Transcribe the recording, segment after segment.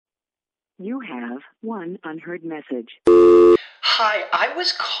You have one unheard message. Hi, I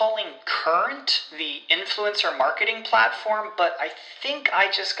was calling Current, the influencer marketing platform, but I think I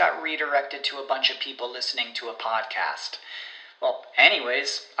just got redirected to a bunch of people listening to a podcast. Well,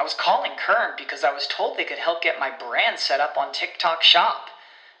 anyways, I was calling Current because I was told they could help get my brand set up on TikTok Shop,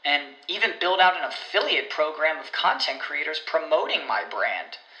 and even build out an affiliate program of content creators promoting my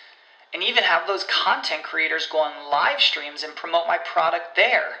brand, and even have those content creators go on live streams and promote my product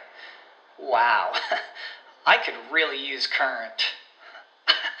there. Wow, I could really use Current.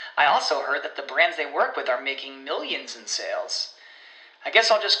 I also heard that the brands they work with are making millions in sales. I guess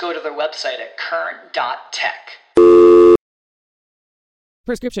I'll just go to their website at current.tech.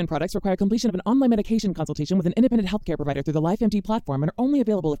 Prescription products require completion of an online medication consultation with an independent healthcare provider through the LifeMD platform and are only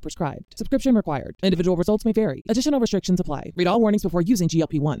available if prescribed. Subscription required. Individual results may vary. Additional restrictions apply. Read all warnings before using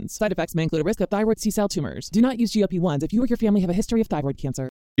GLP-1s. Side effects may include a risk of thyroid C-cell tumors. Do not use GLP-1s if you or your family have a history of thyroid cancer.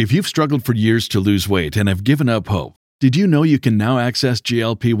 If you've struggled for years to lose weight and have given up hope, did you know you can now access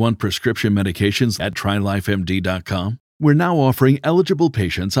GLP-1 prescription medications at TryLifeMD.com? We're now offering eligible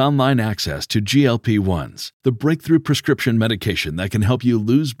patients online access to GLP-1s, the breakthrough prescription medication that can help you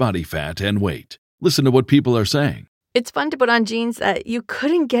lose body fat and weight. Listen to what people are saying. It's fun to put on jeans that you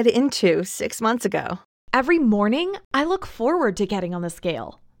couldn't get into 6 months ago. Every morning, I look forward to getting on the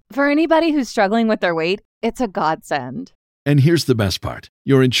scale. For anybody who's struggling with their weight, it's a godsend. And here's the best part.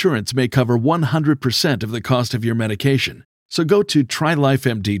 Your insurance may cover 100% of the cost of your medication. So go to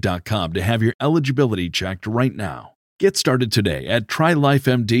TryLifeMD.com to have your eligibility checked right now. Get started today at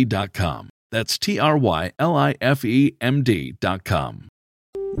TryLifeMD.com. That's TryLifeMD.com.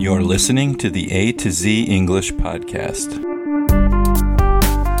 You're listening to the A to Z English podcast.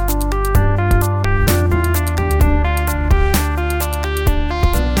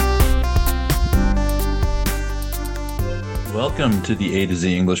 Welcome to the A to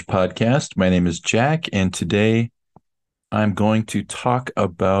Z English podcast. My name is Jack, and today I'm going to talk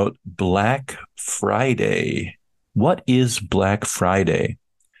about Black Friday. What is Black Friday?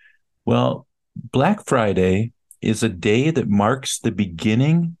 Well, Black Friday is a day that marks the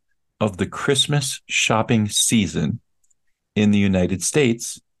beginning of the Christmas shopping season in the United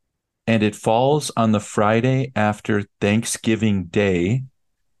States, and it falls on the Friday after Thanksgiving Day,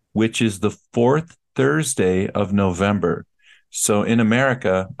 which is the fourth Thursday of November. So in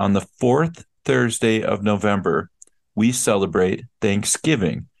America, on the fourth Thursday of November, we celebrate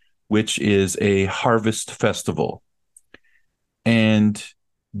Thanksgiving, which is a harvest festival. And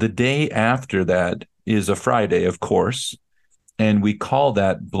the day after that is a Friday, of course, and we call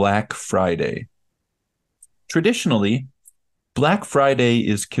that Black Friday. Traditionally, Black Friday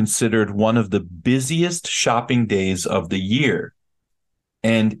is considered one of the busiest shopping days of the year,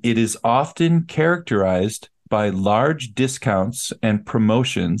 and it is often characterized by large discounts and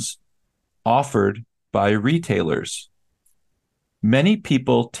promotions offered by retailers. Many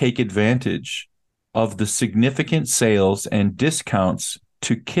people take advantage of the significant sales and discounts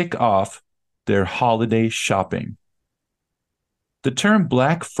to kick off their holiday shopping. The term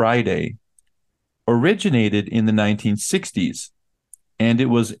Black Friday originated in the 1960s, and it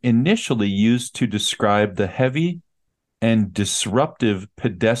was initially used to describe the heavy and disruptive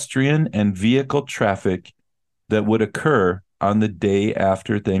pedestrian and vehicle traffic that would occur on the day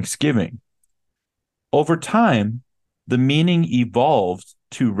after Thanksgiving. Over time, the meaning evolved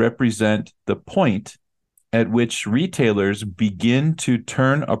to represent the point at which retailers begin to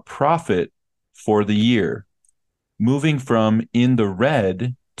turn a profit for the year, moving from in the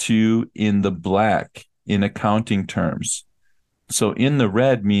red to in the black in accounting terms. So in the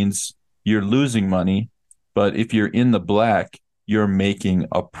red means you're losing money, but if you're in the black, you're making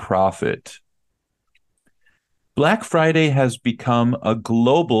a profit. Black Friday has become a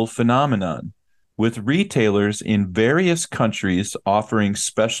global phenomenon, with retailers in various countries offering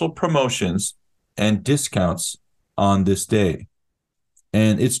special promotions and discounts on this day.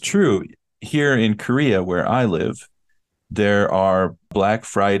 And it's true, here in Korea, where I live, there are Black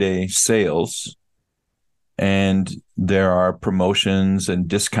Friday sales, and there are promotions and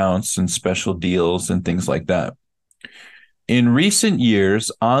discounts and special deals and things like that. In recent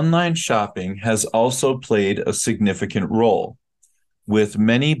years, online shopping has also played a significant role, with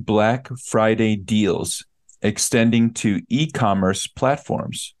many Black Friday deals extending to e-commerce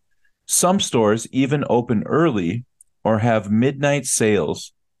platforms. Some stores even open early or have midnight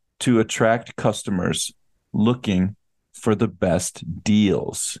sales to attract customers looking for the best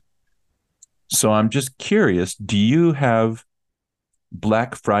deals. So I'm just curious, do you have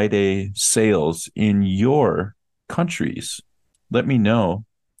Black Friday sales in your countries? Let me know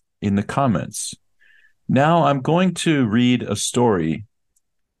in the comments. Now I'm going to read a story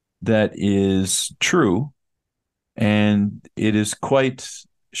that is true, and it is quite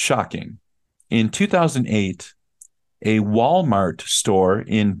shocking. In 2008, a Walmart store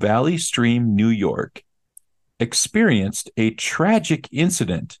in Valley Stream, New York, experienced a tragic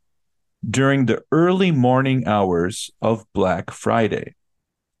incident during the early morning hours of Black Friday.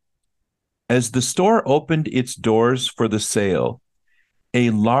 As the store opened its doors for the sale,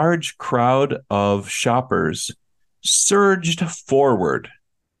 a large crowd of shoppers surged forward,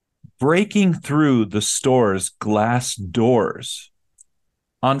 breaking through the store's glass doors.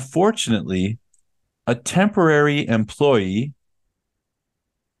 Unfortunately, a temporary employee,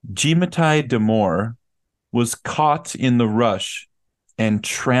 Jimitai Damore, was caught in the rush and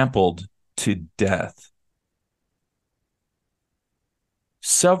trampled to death.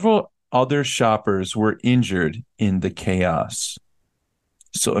 Several other shoppers were injured in the chaos.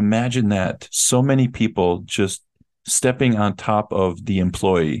 So imagine that. So many people just stepping on top of the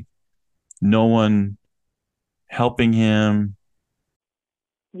employee. No one helping him.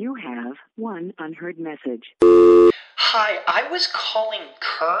 You have one unheard message. Hi, I was calling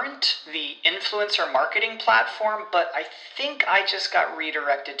Current, the influencer marketing platform, but I think I just got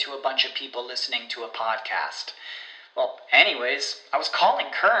redirected to a bunch of people listening to a podcast. Well, anyways, I was calling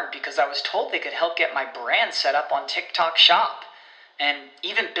Current because I was told they could help get my brand set up on TikTok Shop, and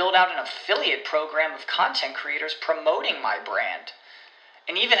even build out an affiliate program of content creators promoting my brand,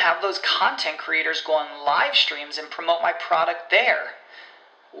 and even have those content creators go on live streams and promote my product there.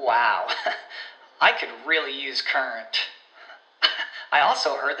 Wow, I could really use Current. I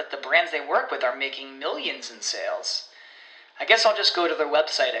also heard that the brands they work with are making millions in sales. I guess I'll just go to their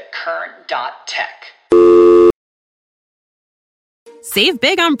website at current.tech. Save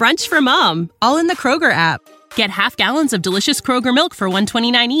big on brunch for mom, all in the Kroger app. Get half gallons of delicious Kroger milk for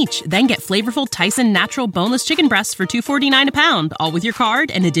 $1.29 each. Then get flavorful Tyson natural boneless chicken breasts for $2.49 a pound, all with your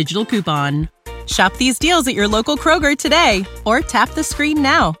card and a digital coupon. Shop these deals at your local Kroger today, or tap the screen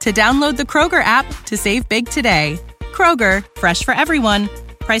now to download the Kroger app to save big today. Kroger, fresh for everyone.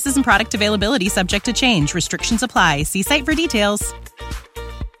 Prices and product availability subject to change. Restrictions apply. See site for details.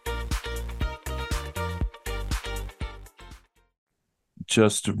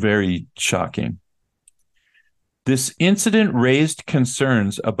 Just very shocking. This incident raised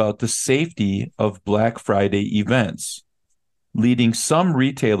concerns about the safety of Black Friday events, leading some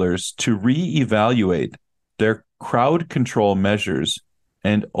retailers to reevaluate their crowd control measures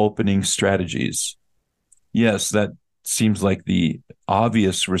and opening strategies. Yes, that seems like the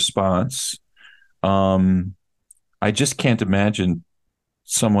obvious response. I just can't imagine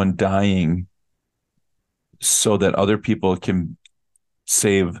someone dying so that other people can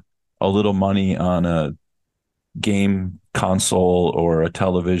save a little money on a game console or a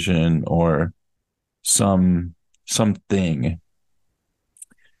television or something.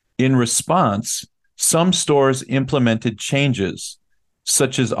 In response, some stores implemented changes,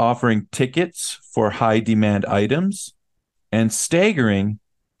 such as offering tickets for high-demand items and staggering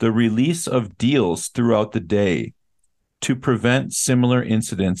the release of deals throughout the day to prevent similar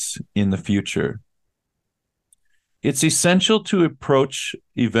incidents in the future. It's essential to approach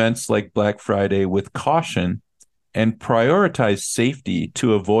events like Black Friday with caution and prioritize safety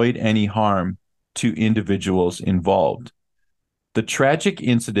to avoid any harm to individuals involved. The tragic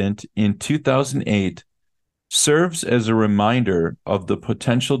incident in 2008 serves as a reminder of the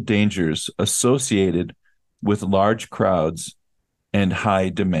potential dangers associated with large crowds and high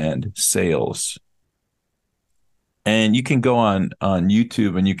demand sales. And you can go on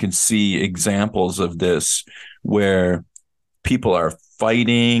YouTube and you can see examples of this where people are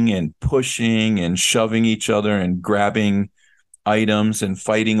fighting and pushing and shoving each other and grabbing items and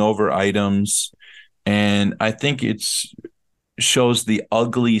fighting over items. And I think it shows the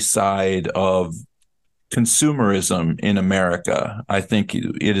ugly side of consumerism in America. I think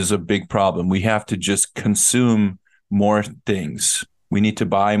it is a big problem. We have to just consume more things. We need to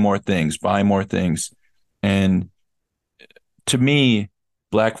buy more things. And to me,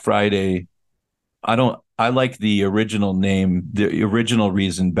 Black Friday, I like the original name, the original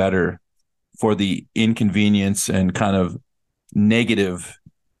reason better, for the inconvenience and kind of negative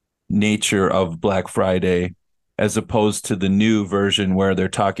nature of Black Friday, as opposed to the new version where they're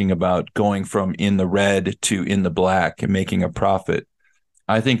talking about going from in the red to in the black and making a profit.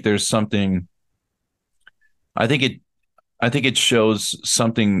 I think there's something, I think it shows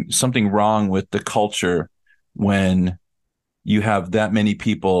something wrong with the culture when you have that many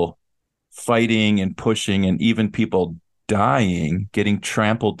people fighting and pushing and even people dying, getting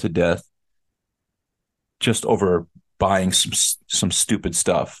trampled to death just over buying some stupid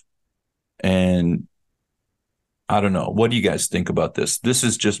stuff. And I don't know. What do you guys think about this? This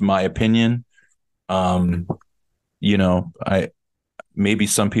is just my opinion. Maybe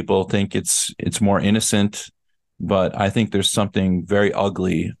some people think it's more innocent, but I think there's something very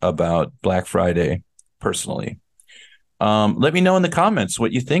ugly about Black Friday personally. Let me know in the comments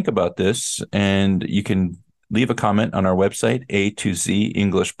what you think about this, and you can leave a comment on our website,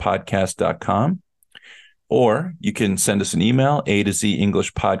 a2zenglishpodcast.com, or you can send us an email,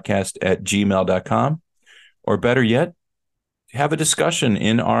 a2zenglishpodcast@gmail.com, or better yet, have a discussion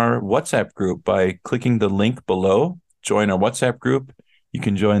in our WhatsApp group by clicking the link below. Join our WhatsApp group. You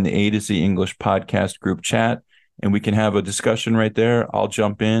can join the A to Z English Podcast group chat, and we can have a discussion right there. I'll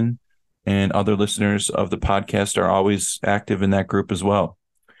jump in, and other listeners of the podcast are always active in that group as well.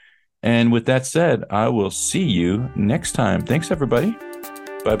 And with that said, I will see you next time. Thanks, everybody.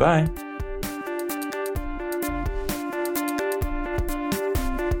 Bye-bye.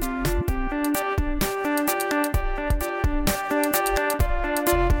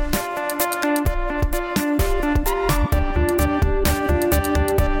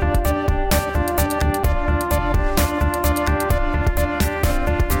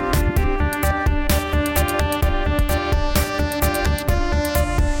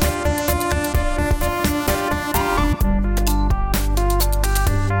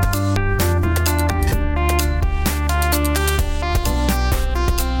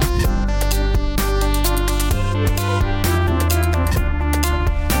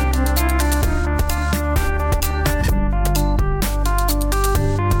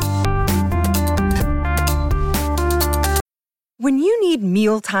 When you need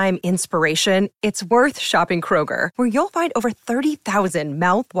mealtime inspiration, it's worth shopping Kroger, where you'll find over 30,000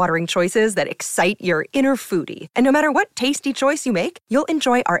 mouth-watering choices that excite your inner foodie. And no matter what tasty choice you make, you'll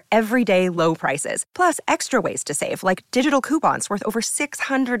enjoy our everyday low prices, plus extra ways to save, like digital coupons worth over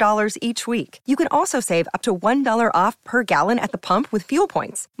 $600 each week. You can also save up to $1 off per gallon at the pump with fuel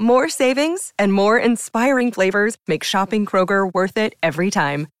points. More savings and more inspiring flavors make shopping Kroger worth it every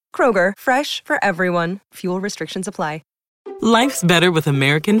time. Kroger, fresh for everyone. Fuel restrictions apply. Life's better with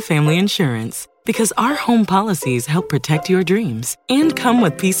American Family Insurance because our home policies help protect your dreams and come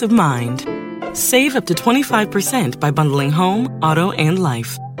with peace of mind. Save up to 25% by bundling home, auto, and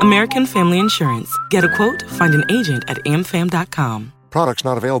life. American Family Insurance. Get a quote, find an agent at amfam.com. Products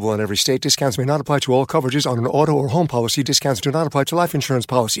not available in every state. Discounts may not apply to all coverages on an auto or home policy. Discounts do not apply to life insurance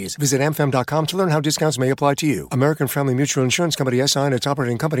policies. Visit amfam.com to learn how discounts may apply to you. American Family Mutual Insurance Company, SI, and its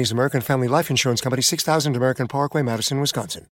operating companies, American Family Life Insurance Company, 6000 American Parkway, Madison, Wisconsin.